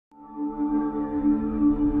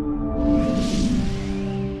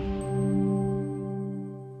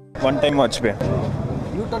One time మర్చిపోయా.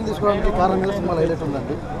 You turn తీసుకోవడానికి కారణం సినిమా హైలైట్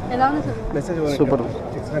ఉందండి. ఎలా ఉంది సార్? Message super,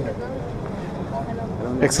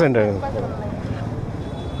 excellent.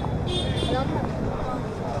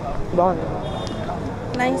 బాగుంది.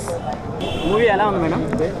 నైస్. మూవీ ఎలా ఉంది మేడం?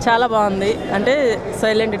 చాలా బాగుంది. అంటే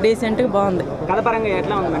సైలెంట్ డీసెంట్గా బాగుంది. కథపరంగా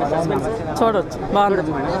ఎట్లా ఉంది మేడం? సస్పెన్స్ చూడవచ్చు,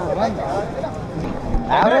 బాగుంది.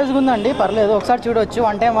 యావరేజ్గా ఉందండి, పర్లేదు, ఒకసారి చూడవచ్చు.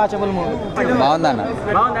 One time watchable movie. బాగుందా?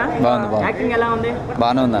 బాగుంది. యాక్టింగ్ ఎలా ఉంది?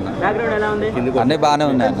 బాగానే ఉందన్న. బ్యాక్గ్రౌండ్ ఎలా ఉంది? అన్నీ బాగానే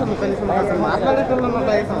ఉన్నాయి అన్న.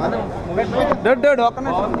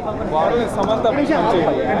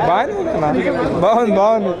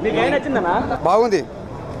 బాగుంది. మీకు ఏం నచ్చిందన్నా? బాగుంది.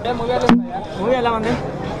 మూవీ ఎలా ఉంది?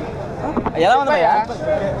 ఎలా ఉంది భయ్యా?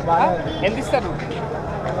 ఎంత ఇస్తాను?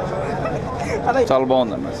 చాలా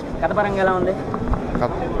బాగుందన్న. కథపరంగా ఎలా ఉంది?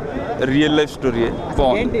 రియల్ లైఫ్ స్టోరీ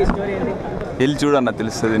బాగుంది. ఏంటి స్టోరీ ఏంటి? వెళ్ళి చూడన్న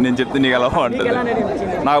తెలుస్తుంది. నేను చెప్తే నీకు ఎలా బాగుంటుంది.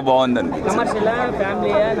 నాకు బాగుందండి. కమర్షియలా,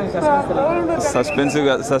 ఫ్యామిలీయా,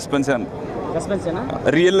 సస్పెన్స్ అన్న. సస్పెన్సేనా?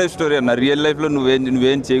 రియల్ లైఫ్ స్టోరీ అన్న. రియల్ లైఫ్లో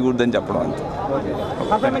నువ్వేం చేయకూడదని చెప్పడం అంతే.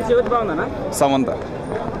 పర్ఫార్మెన్స్ ఎవరు బాగుందన్నా? సమంత.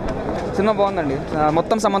 సినిమా బాగుందండి.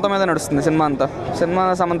 మొత్తం సమంత మీద నడుస్తుంది సినిమా అంతా. సినిమా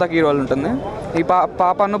సమంతకి ఈ రోల్ ఉంటుంది. ఈ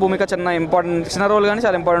పాపన్న భూమిక చిన్న రోల్ కానీ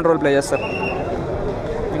చాలా ఇంపార్టెంట్ రోల్ ప్లే చేస్తారు.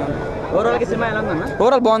 ఓవరాల్గా సినిమా ఎలా ఉందన్నా?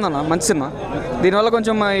 ఓవరాల్ బాగుందన్న, మంచి సినిమా. దీనివల్ల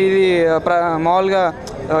కొంచెం ఇది మామూలుగా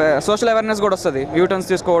సోషల్ అవేర్నెస్ కూడా వస్తుంది. యూటర్న్స్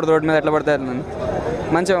తీసుకోకూడదు రోడ్ మీద ఎట్లా పడితే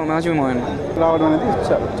మంచి మూవీ అండి. రావడం అనేది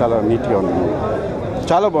చాలా నీట్గా ఉంది మూవీ.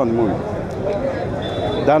 చాలా బాగుంది మూవీ.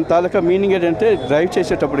 దాని తాలూకా మీనింగ్ ఏంటంటే డ్రైవ్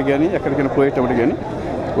చేసేటప్పుడు కానీ ఎక్కడికైనా పోయేటప్పుడు కానీ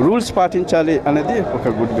రూల్స్ పాటించాలి అనేది ఒక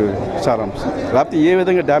గుడ్ సారాంశం. లేకపోతే ఏ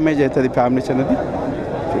విధంగా డ్యామేజ్ అవుతుంది ఫ్యామిలీస్ అనేది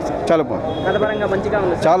చాలా బాగుంది. కథపరంగా మంచిగా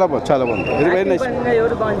ఉంది. చాలా బాగుంది. Very nice.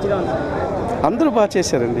 ఎవరు మంచిగా ఉంది? అందరూ బాగా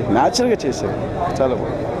చేశారండి, న్యాచురల్గా చేశారు. చాలా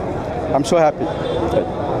బాగుంది. I'm so happy.